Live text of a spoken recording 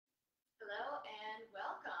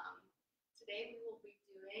Today we will be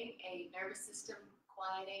doing a nervous system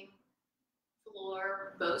quieting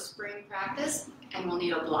floor Bowspring practice, and we'll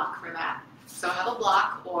need a block for that. So have a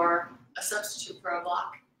block or a substitute for a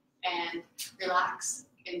block and relax.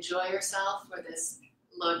 Enjoy yourself for this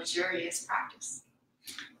luxurious practice.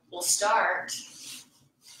 We'll start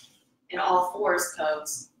in all fours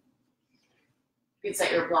pose. You can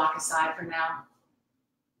set your block aside for now.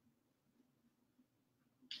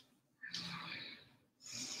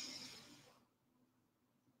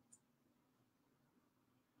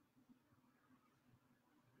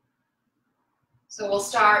 So we'll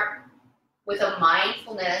start with a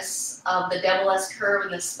mindfulness of the double S curve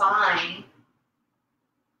in the spine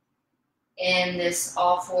in this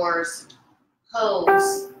all fours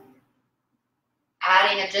pose.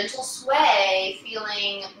 Adding a gentle sway,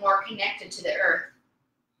 feeling more connected to the earth.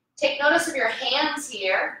 Take notice of your hands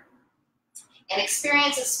here and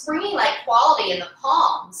experience a springy-like quality in the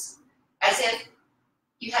palms, as if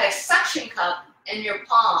you had a suction cup in your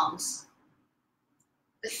palms.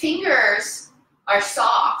 The fingers are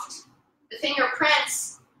soft. The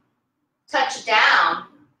fingerprints touch down,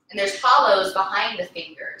 and there's hollows behind the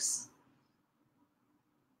fingers.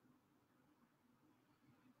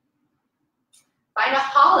 Find a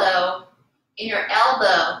hollow in your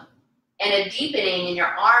elbow and a deepening in your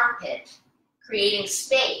armpit, creating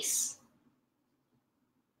space.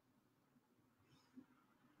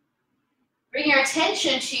 Bring your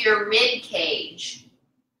attention to your rib cage.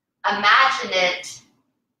 Imagine it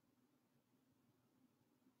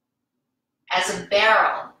as a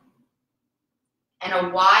barrel and a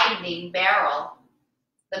widening barrel.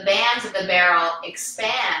 The bands of the barrel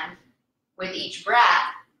expand with each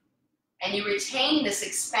breath, and you retain this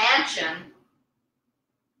expansion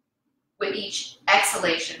with each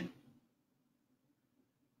exhalation.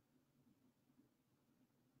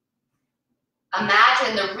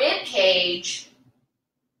 Imagine the rib cage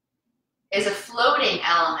is a floating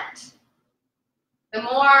element. The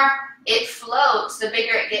more it floats, the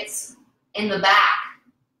bigger it gets in the back.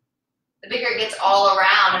 The bigger it gets all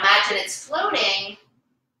around. Imagine it's floating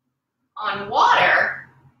on water,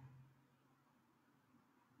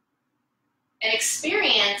 and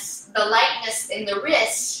experience the lightness in the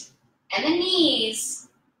wrist and the knees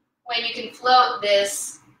when you can float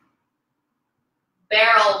this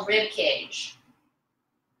barrel rib cage.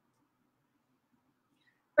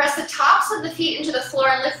 Press the tops of the feet into the floor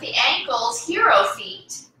and lift the ankles, hero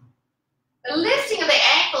feet. The lifting of the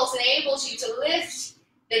ankles enables you to lift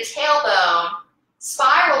the tailbone,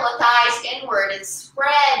 spiral the thighs inward, and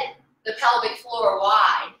spread the pelvic floor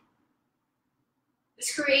wide.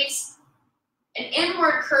 This creates an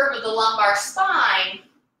inward curve of the lumbar spine.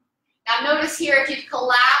 Now notice here, if you've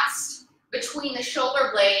collapsed between the shoulder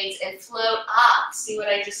blades and float up, see what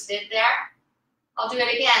I just did there? I'll do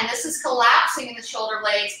it again. This is collapsing in the shoulder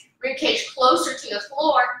blades, ribcage closer to the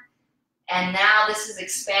floor, and now this is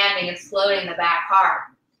expanding and floating the back heart.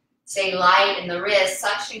 Stay light in the wrist,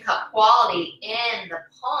 suction cup quality in the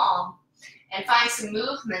palm, and find some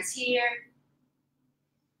movements here.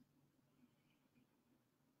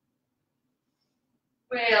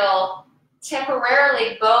 We'll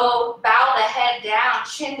temporarily bow the head down,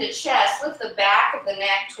 chin to chest, lift the back of the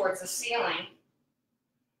neck towards the ceiling.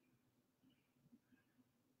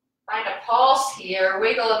 Find a pulse here,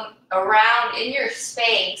 wiggle around in your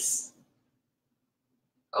space,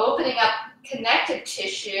 opening up connective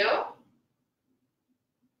tissue.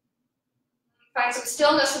 Find some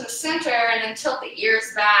stillness in the center, and then tilt the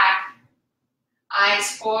ears back,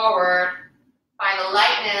 eyes forward. Find the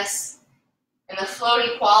lightness and the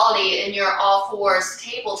floating quality in your all fours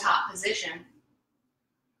tabletop position.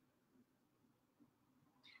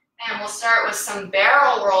 And we'll start with some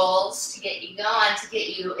barrel rolls to get you going, to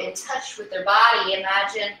get you in touch with their body.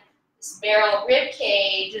 Imagine this barrel rib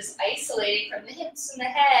cage is isolating from the hips and the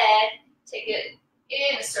head. Take it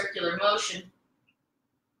in a circular motion.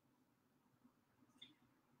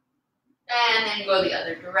 And then go the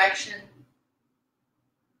other direction.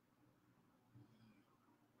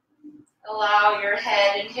 Allow your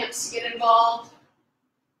head and hips to get involved.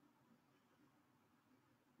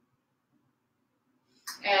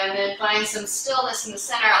 And then find some stillness in the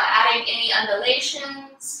center, adding any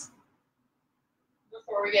undulations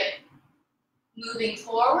before we get moving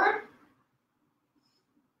forward.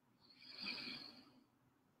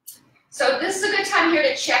 So this is a good time here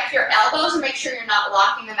to check your elbows and make sure you're not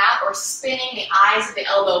locking them out or spinning the eyes of the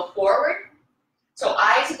elbow forward. So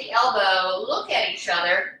eyes of the elbow look at each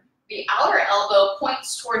other. The outer elbow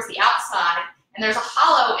points towards the outside, and there's a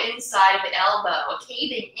hollow inside of the elbow, a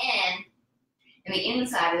caving in the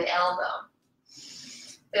inside of the elbow.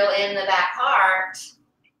 Fill in the back heart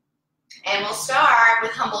And we'll start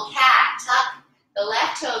with humble cat. Tuck the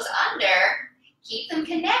left toes under, keep them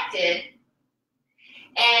connected,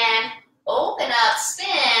 and open up,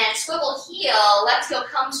 spin, swivel heel, left heel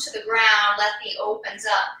comes to the ground, left knee opens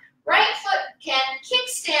up. Right foot can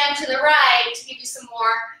kickstand to the right to give you some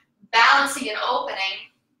more balancing and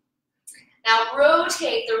opening. Now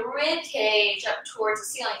rotate the rib cage up towards the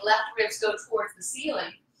ceiling. Left ribs go towards the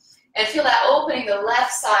ceiling. And feel that opening the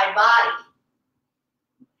left side body.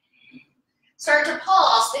 Start to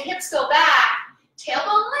pulse, the hips go back,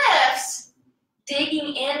 tailbone lifts,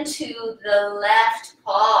 digging into the left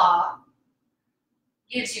paw.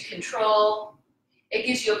 Gives you control. It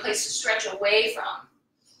gives you a place to stretch away from.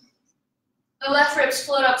 The left ribs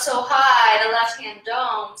float up so high, the left hand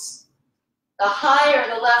domes. The higher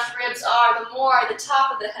the left ribs are, the more the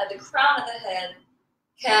top of the head, the crown of the head,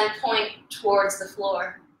 can point towards the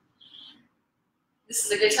floor. This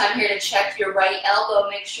is a good time here to check your right elbow,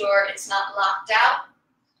 make sure it's not locked out.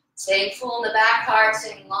 Staying full in the back part,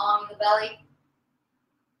 staying long in the belly.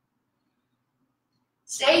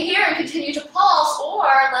 Stay here and continue to pulse or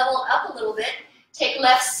level up a little bit. Take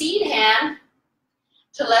left seed hand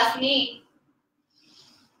to left knee.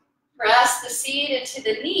 Press the seed into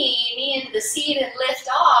the knee into the seed and lift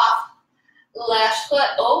off. Left foot,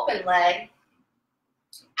 open leg.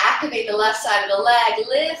 Activate the left side of the leg.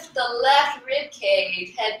 Lift the left rib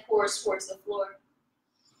cage. Head pours towards the floor.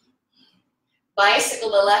 Bicycle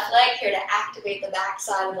the left leg here to activate the back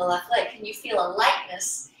side of the left leg. Can you feel a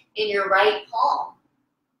lightness in your right palm?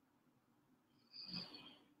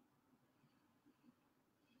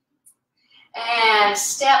 And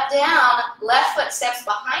step down. Left foot steps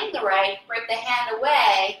behind the right. Break the hand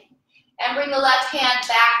away. And bring the left hand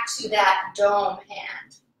back to that dome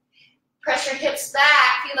hand. Press your hips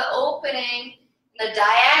back, feel the opening, the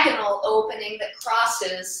diagonal opening that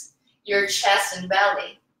crosses your chest and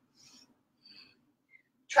belly.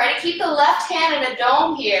 Try to keep the left hand in a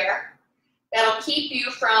dome here. That'll keep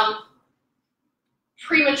you from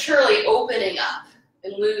prematurely opening up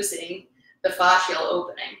and losing the fascial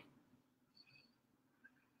opening.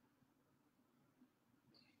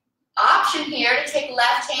 Option here to take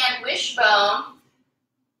left hand wishbone,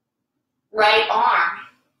 right arm.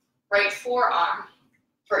 Right forearm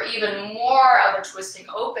for even more of a twisting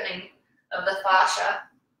opening of the fascia.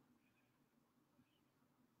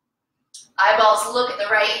 Eyeballs look at the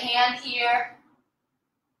right hand here.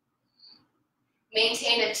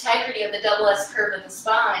 Maintain integrity of the double S curve of the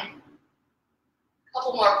spine. A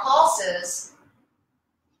couple more pulses.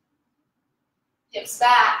 Hips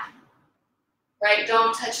back. Right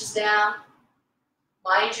dome touches down.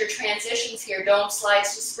 Mind your transitions here. Dome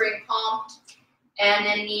slides to spring palm. And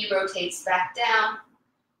then knee rotates back down.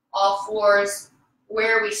 All fours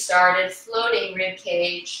where we started, floating rib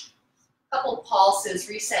cage. Couple pulses,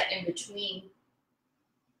 reset in between.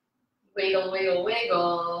 Wiggle, wiggle,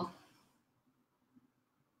 wiggle.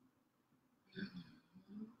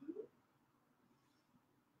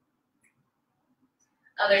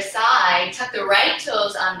 Other side, tuck the right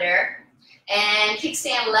toes under and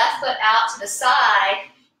kickstand left foot out to the side,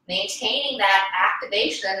 maintaining that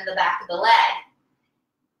activation in the back of the leg.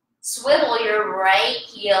 Swivel your right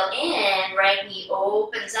heel in, right knee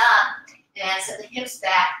opens up, and set the hips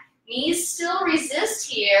back. Knees still resist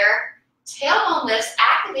here. Tailbone lifts,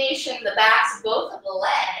 activation in the backs of both of the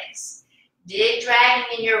legs. Dig,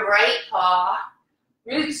 dragging in your right paw,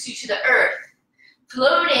 roots you to the earth.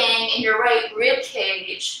 Floating in your right rib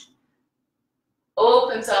cage,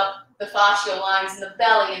 opens up the fascial lines in the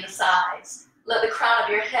belly and the sides. Let the crown of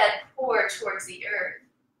your head pour towards the earth.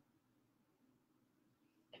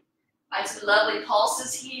 Find some lovely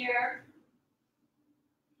pulses here.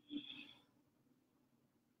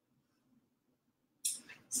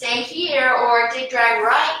 Stay here or dig, drag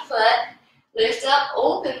right foot, lift up,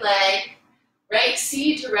 open leg, right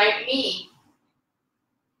seed to right knee.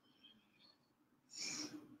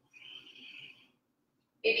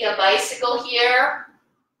 Maybe a bicycle here.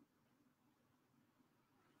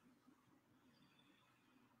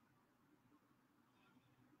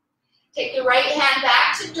 Take the right hand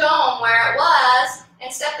back to dome where it was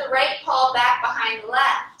and step the right paw back behind the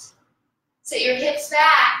left. Sit your hips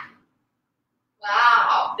back.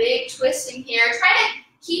 Wow, big twisting here. Try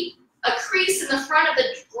to keep a crease in the front of the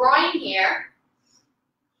groin here.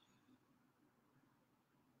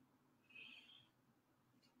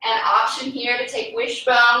 And option here to take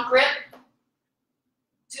wishbone grip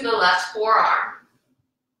to the left forearm.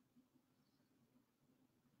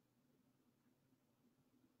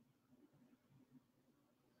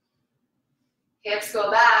 Hips go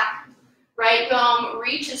back. Right dome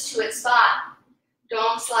reaches to its spot.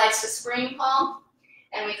 Dome slides to spring palm.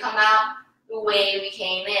 and we come out the way we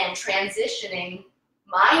came in, transitioning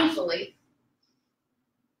mindfully.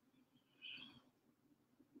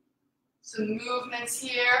 Some movements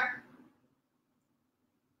here.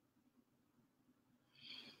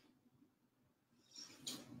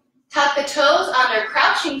 Tuck the toes under,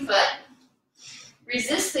 crouching foot.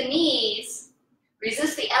 Resist the knees,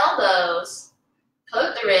 resist the elbows,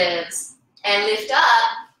 float the ribs, and lift up,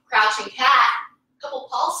 crouching cat. Couple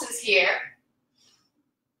pulses here.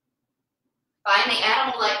 Find the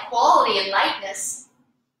animal-like quality and lightness.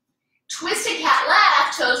 Twisted cat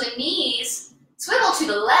left, toes and knees, swivel to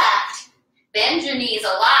the left. Bend your knees a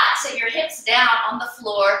lot, set your hips down on the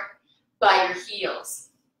floor by your heels.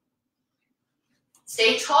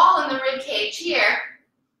 Stay tall in the rib cage here.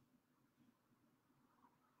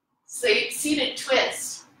 Seated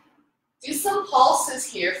twist. Do some pulses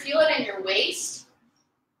here. Feel it in your waist.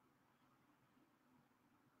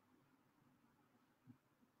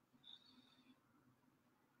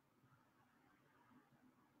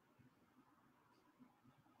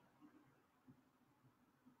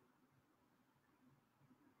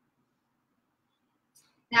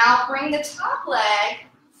 Now bring the top leg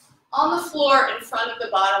on the floor in front of the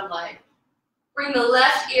bottom leg. Bring the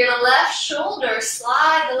left ear to left shoulder,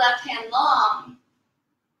 slide the left hand long.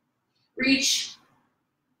 Reach,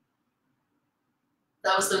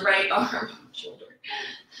 that was the right arm, shoulder.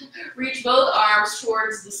 Reach both arms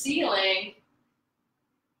towards the ceiling.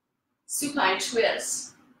 Supine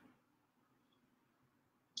twist.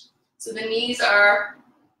 So the knees are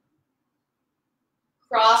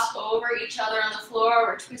crossed over each other on the floor.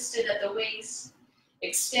 We're twisted at the waist.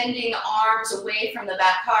 Extending the arms away from the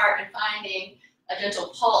back part and finding a gentle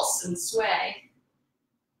pulse and sway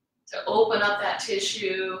to open up that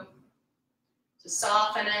tissue, to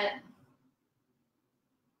soften it.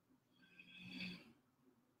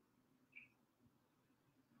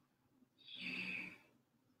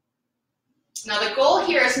 Now the goal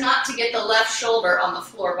here is not to get the left shoulder on the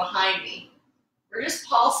floor behind me. We're just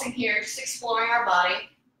pulsing here, just exploring our body.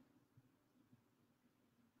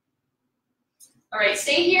 All right,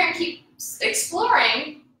 stay here and keep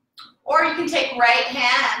exploring, or you can take right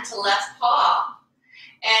hand to left paw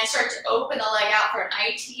and start to open the leg out for an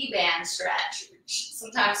IT band stretch, which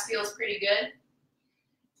sometimes feels pretty good.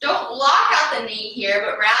 Don't lock out the knee here,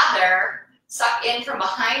 but rather suck in from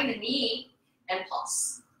behind the knee and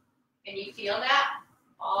pulse. Can you feel that?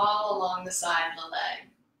 All along the side of the leg,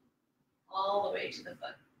 all the way to the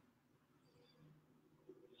foot.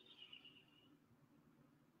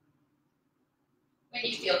 When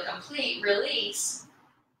you feel complete, release.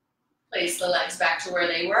 Place the legs back to where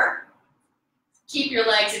they were. Keep your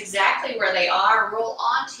legs exactly where they are. Roll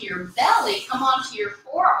onto your belly. Come onto your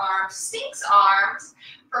forearms, Sphinx arms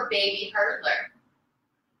for baby hurdler.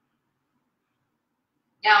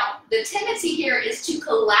 Now, the tendency here is to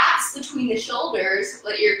collapse between the shoulders.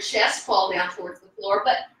 Let your chest fall down towards the floor.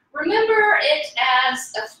 But remember it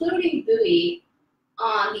as a floating buoy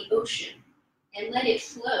on the ocean. And let it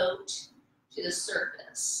float to the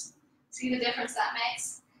surface. See the difference that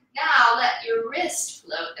makes? Now let your wrist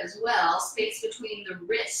float as well, space between the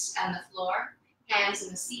wrist and the floor, hands in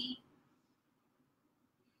the seat.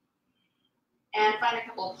 And find a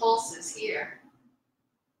couple of pulses here.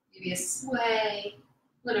 Maybe a sway,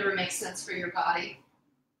 whatever makes sense for your body.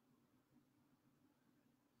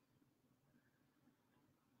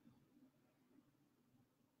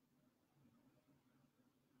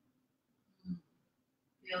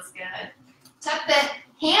 Feels good. Tuck the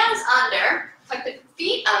hands under, tuck the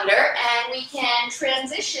feet under, and we can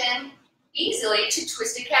transition easily to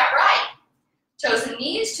twisted cat right. Toes and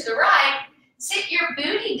knees to the right. Sit your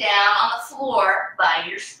booty down on the floor by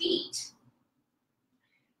your feet.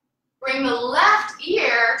 Bring the left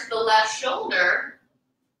ear to the left shoulder.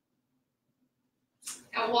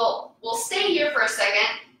 And we'll stay here for a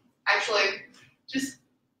second. Actually, just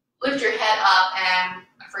lift your head up and,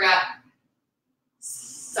 I forgot,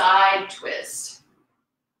 side twist.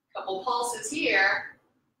 Couple pulses here.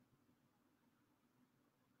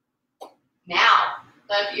 Now,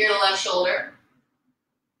 left ear to left shoulder.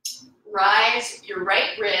 Rise your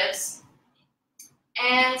right ribs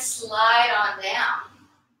and slide on down.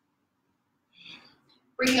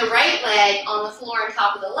 Bring the right leg on the floor on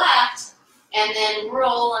top of the left and then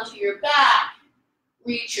roll onto your back.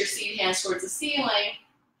 Reach your seated hands towards the ceiling.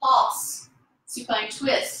 Pulse. Supine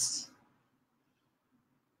twist.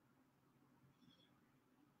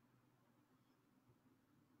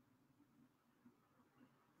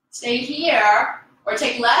 Stay here, or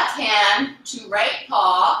take left hand to right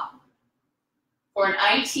paw for an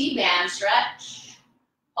IT band stretch.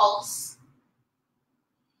 Pulse.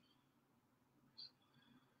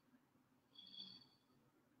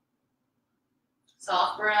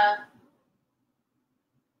 Soft breath.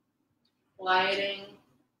 Quieting,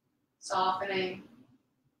 softening.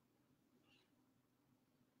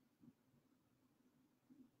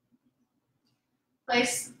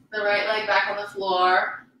 Place the right leg back on the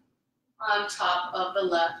floor, on top of the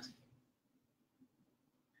left,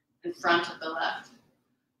 in front of the left.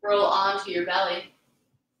 Roll onto your belly.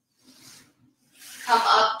 Come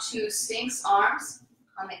up to Sphinx arms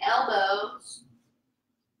on the elbows.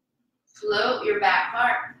 Float your back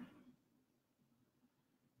part.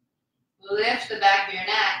 Lift the back of your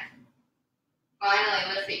neck.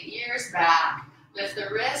 Finally, lift the ears back. Lift the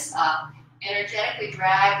wrists up. Energetically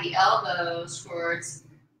drag the elbows towards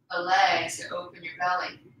the legs to open your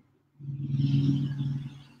belly.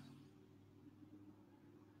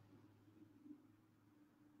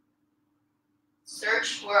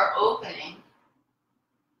 Search for opening.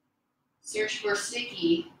 Search for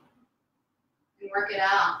sticky. And work it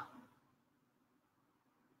out.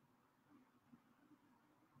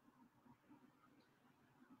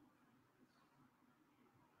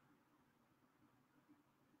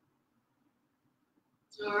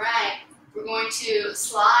 All right, we're going to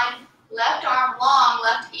slide left arm long,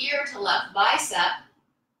 left ear to left bicep.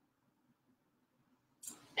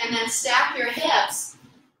 And then stack your hips.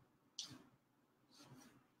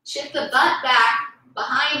 Shift the butt back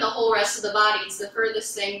behind the whole rest of the body. It's the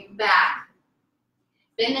furthest thing back.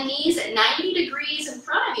 Bend the knees at 90 degrees in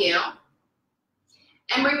front of you.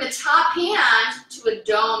 And bring the top hand to a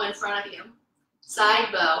dome in front of you.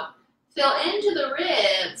 Side bow. Fill into the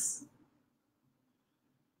ribs.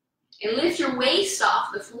 And lift your waist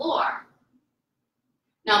off the floor.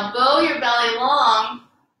 Now bow your belly long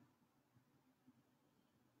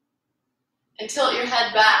and tilt your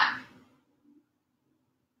head back.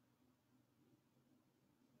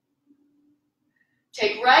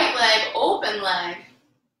 Take right leg, open leg.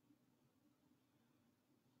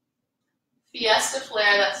 Fiesta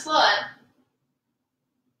flare that foot,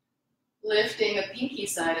 lifting the pinky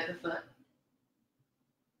side of the foot.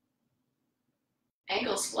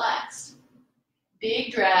 Ankles flexed.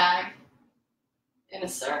 Big drag in a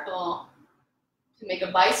circle to make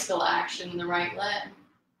a bicycle action in the right leg.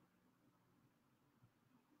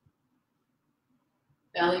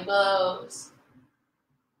 Belly bows.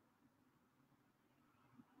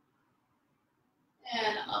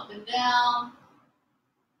 And up and down.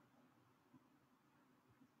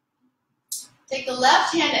 Take the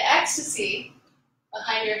left hand to ecstasy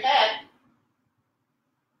behind your head.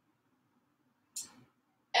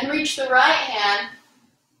 And reach the right hand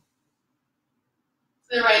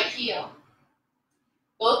to the right heel.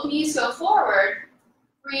 Both knees go forward.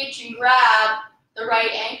 Reach and grab the right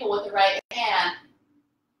ankle with the right hand.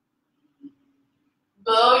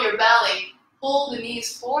 Bow your belly. Pull the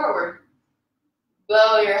knees forward.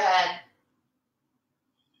 Bow your head.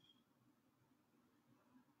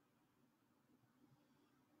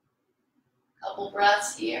 Couple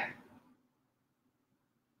breaths here.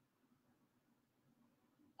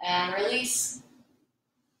 And release.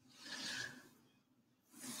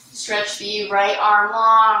 Stretch the right arm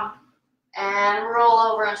long and roll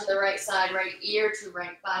over onto the right side, right ear to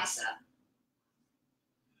right bicep.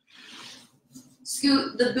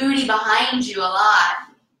 Scoot the booty behind you a lot.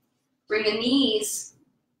 Bring the knees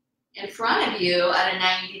in front of you at a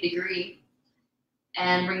 90 degree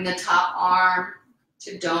and bring the top arm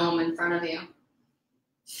to dome in front of you.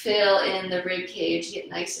 Fill in the rib cage, get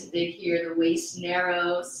nice and big here. The waist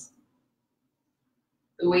narrows.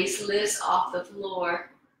 The waist lifts off the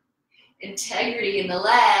floor. Integrity in the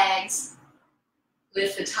legs.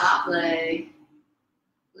 Lift the top leg.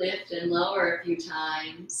 Lift and lower a few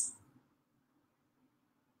times.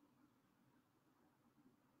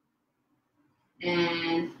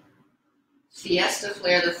 And fiesta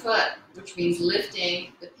flare the foot, which means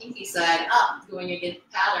lifting the pinky side up, going against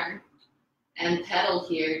pattern. And pedal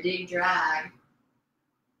here, dig, drag.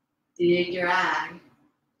 Dig, drag.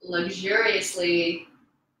 Luxuriously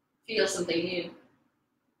feel something new.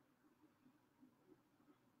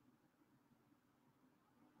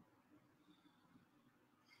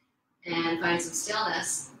 And find some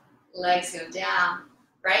stillness. Legs go down.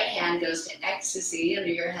 Right hand goes to ecstasy under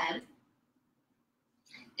your head.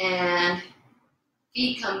 And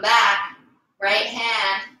feet come back. Right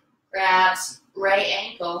hand grabs right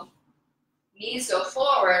ankle. Knees go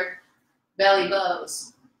forward, belly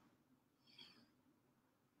bows.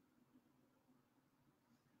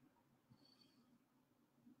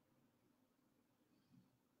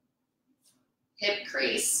 Hip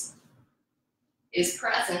crease is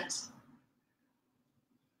present.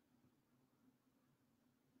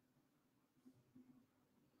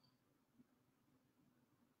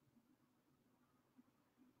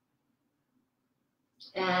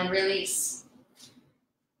 And release.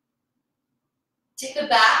 Take the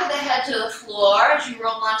back of the head to the floor as you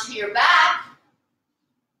roll onto your back.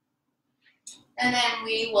 And then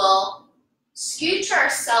we will scooch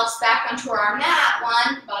ourselves back onto our mat,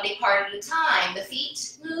 one body part at a time. The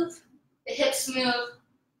feet move, the hips move,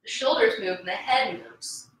 the shoulders move, and the head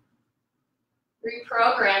moves.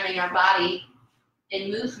 Reprogramming our body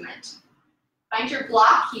in movement. Find your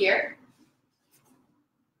block here.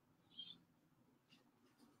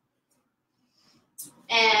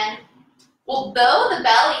 And we'll bow the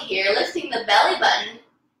belly here, lifting the belly button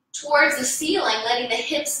towards the ceiling, letting the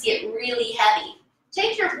hips get really heavy.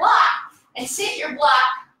 Take your block and sit your block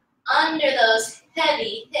under those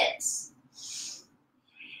heavy hips.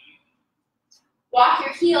 Walk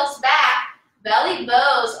your heels back, belly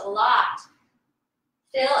bows a lot.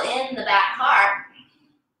 Fill in the back part.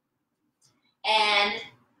 And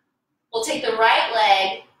we'll take the right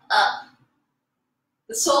leg up,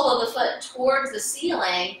 the sole of the foot towards the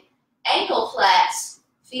ceiling, ankle flex,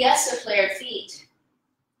 fiesta flared feet.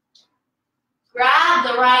 Grab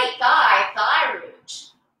the right thigh, thigh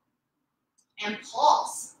root, and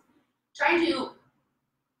pulse. Trying to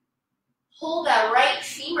pull that right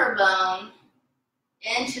femur bone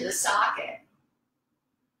into the socket.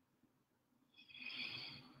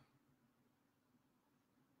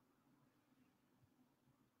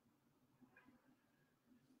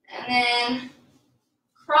 And then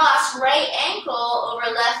cross right ankle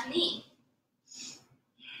over left knee.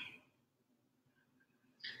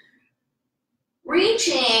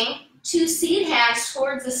 Reaching two seed hands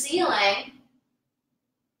towards the ceiling.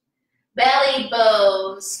 Belly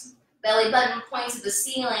bows. Belly button points at the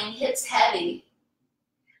ceiling, hips heavy.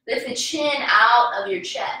 Lift the chin out of your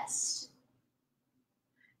chest.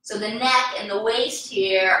 So the neck and the waist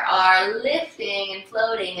here are lifting and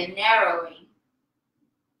floating and narrowing.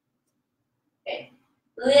 Okay.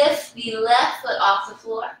 Lift the left foot off the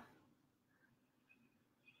floor.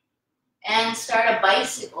 And start a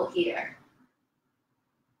bicycle here.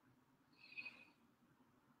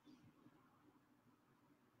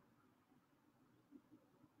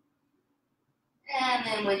 And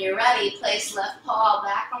then when you're ready, place left paw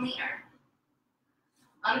back on the earth.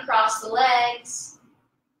 Uncross the legs.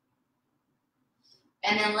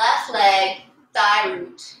 And then left leg, thigh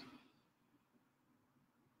root.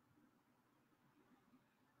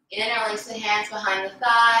 Interlace the hands behind the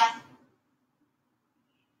thigh.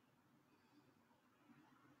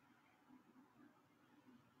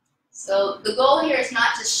 So the goal here is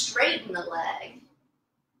not to straighten the leg,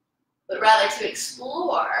 but rather to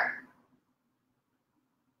explore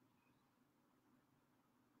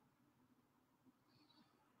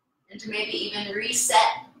and to maybe even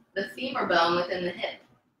reset the femur bone within the hip.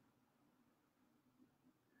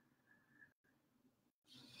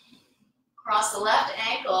 Cross the left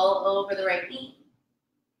ankle over the right knee.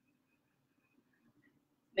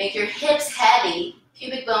 Make your hips heavy.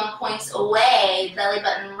 Pubic bone points away. Belly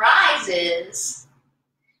button rises.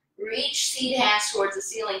 Reach seed hands towards the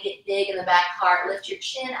ceiling. Get big in the back part. Lift your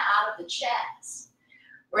chin out of the chest.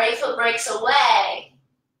 Right foot breaks away.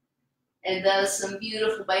 And does some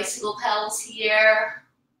beautiful bicycle pedals here.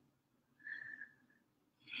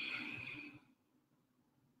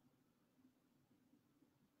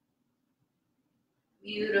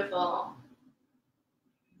 Beautiful.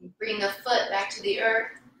 Bring the foot back to the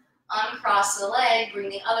earth. Uncross the leg. Bring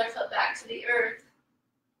the other foot back to the earth.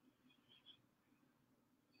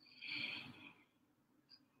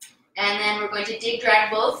 And then we're going to dig,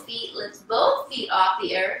 drag both feet. Lift both feet off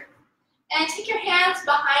the earth. And take your hands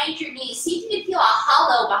behind your knees. See if you can feel a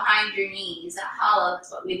hollow behind your knees. That hollow is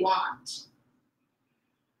what we want.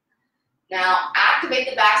 Now, activate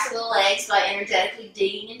the backs of the legs by energetically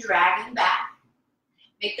digging and dragging back.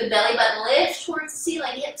 Make the belly button lift towards the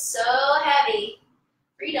ceiling. Hips so heavy.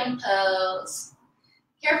 Freedom pose.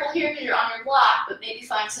 Careful here because you're on your block, but maybe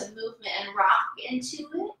find some movement and rock into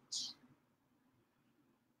it.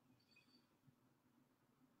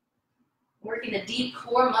 Working the deep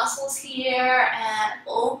core muscles here and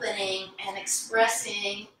opening and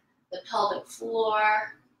expressing the pelvic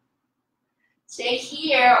floor. Stay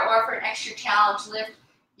here, or for an extra challenge, lift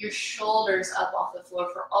your shoulders up off the floor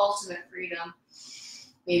for ultimate freedom.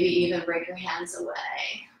 Maybe even break your hands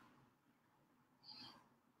away.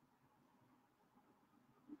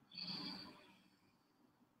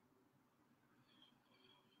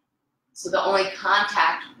 So the only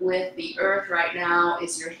contact with the earth right now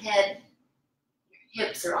is your head. Your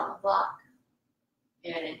hips are on the block.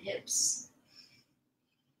 Head and hips.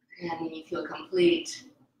 And when you feel complete,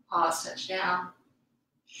 paws touch down,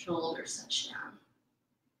 shoulders touch down.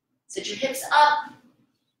 Sit your hips up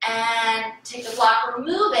And take the block,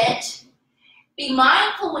 remove it. Be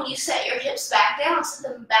mindful when you set your hips back down,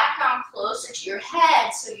 set them back down closer to your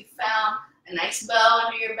head so you found a nice bow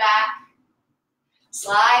under your back.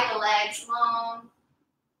 Slide the legs long.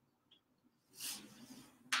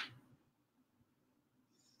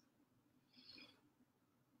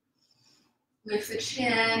 Lift the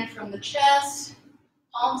chin from the chest,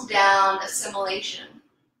 palms down, assimilation.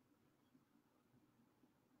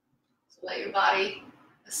 So let your body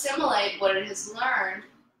assimilate what it has learned.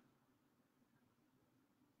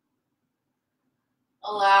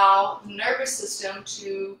 Allow the nervous system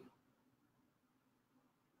to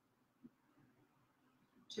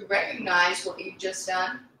recognize what you've just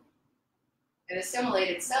done and assimilate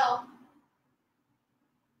itself.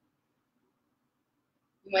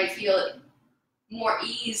 You might feel more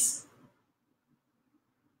ease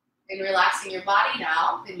in relaxing your body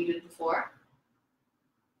now than you did before.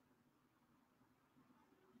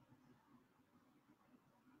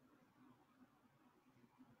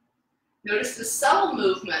 Notice the subtle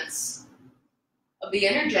movements of the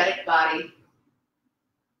energetic body.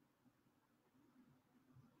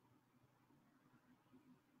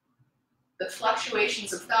 The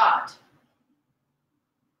fluctuations of thought.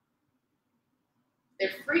 Their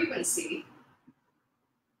frequency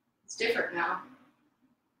is different now.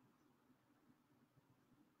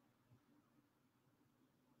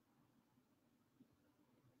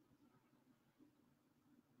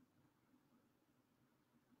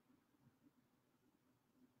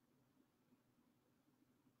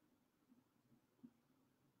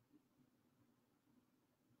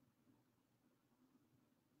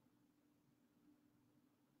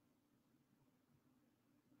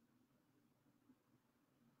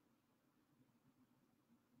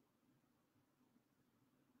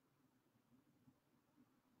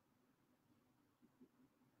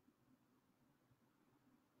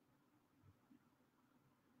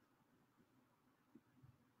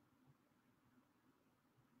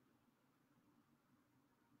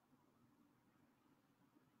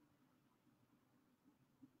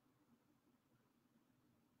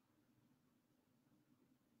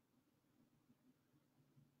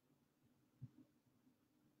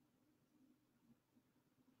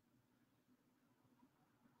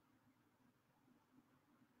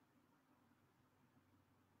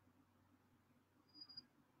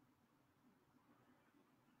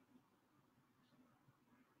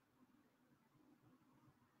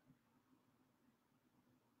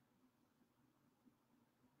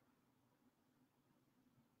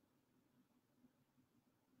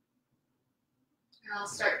 I'll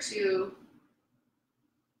start to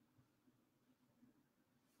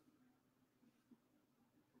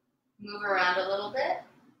move around a little bit.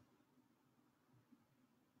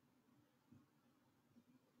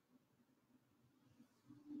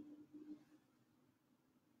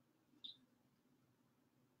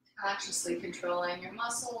 Consciously controlling your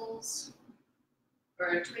muscles, or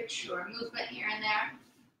a twitch or a movement here and there.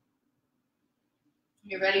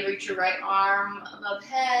 When you're ready, reach your right arm above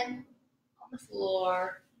head, on the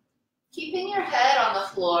floor. Keeping your head on the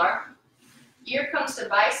floor, ear comes to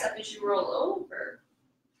bicep as you roll over.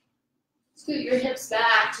 Scoot your hips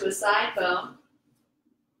back to a side bone.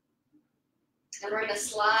 And we're going to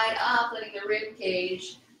slide up, letting the rib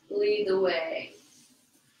cage lead the way.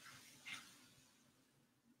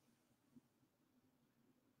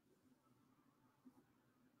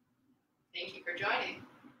 Thank you for joining.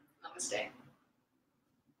 Namaste.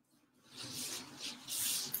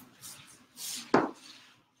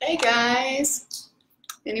 Hey guys,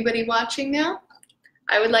 anybody watching now?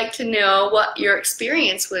 I would like to know what your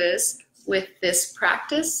experience was with this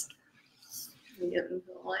practice.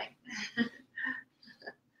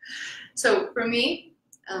 So for me,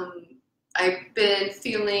 I've been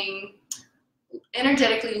feeling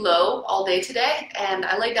energetically low all day today, and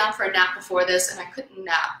I laid down for a nap before this and I couldn't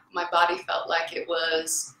nap. My body felt like it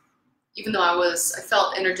was, even though I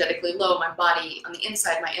felt energetically low, my body, on the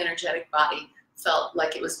inside, my energetic body felt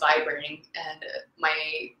like it was vibrating, and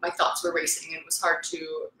my thoughts were racing and it was hard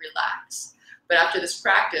to relax. But after this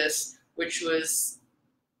practice, which was,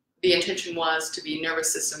 the intention was to be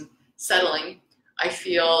nervous system settling, I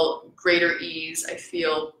feel greater ease, I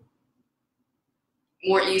feel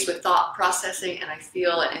more ease with thought processing, and I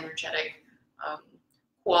feel an energetic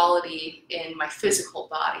quality in my physical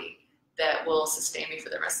body that will sustain me for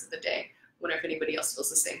the rest of the day. I wonder if anybody else feels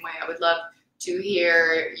the same way. I would love to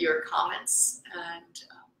hear your comments, and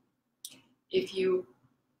if you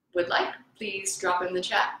would like, please drop in the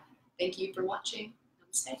chat. Thank you for watching.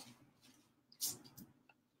 Namaste.